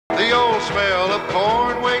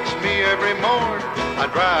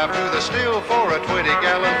drive to the still for a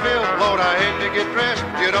 20-gallon fill. Lord, I hate to get dressed.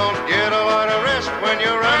 You don't get a lot of rest when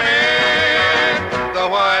you're running the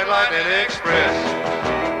White Lightning Express.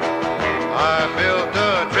 I built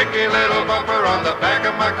a tricky little bumper on the back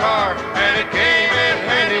of my car, and it came in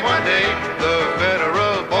handy one day. The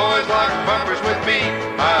Federal boys locked bumpers with me.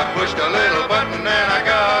 I pushed a little button and I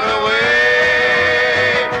got away.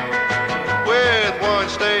 With one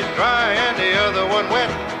state dry and the other one wet,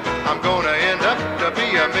 I'm gonna end up to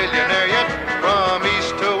be a millionaire yet. From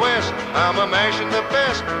east to west, I'm a mashing the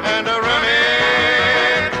best and a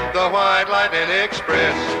running the White Lightning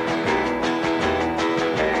Express.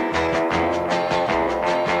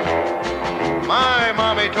 My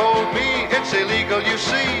mommy told me it's illegal, you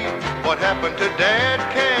see. What happened to Dad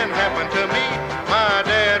can happen to me. My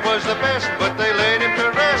dad was the best, but they laid him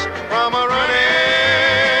to rest from a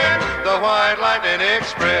running the White Lightning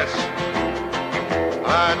Express.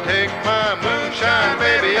 I take my moonshine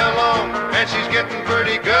baby along, and she's getting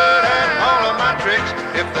pretty good at all of my tricks.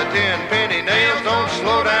 If the 10-penny nails don't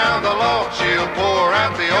slow down the law, she'll pour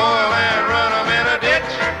out the oil and run 'em in a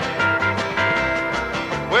ditch.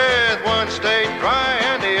 With one state dry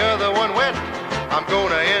and the other one wet, I'm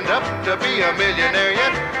gonna end up to be a millionaire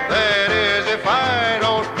yet. That is if I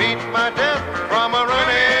don't meet my death from a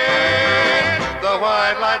running the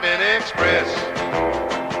White Lightning Express.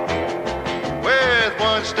 With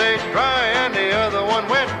one state dry and the other one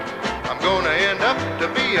wet, I'm gonna end up to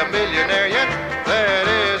be a millionaire.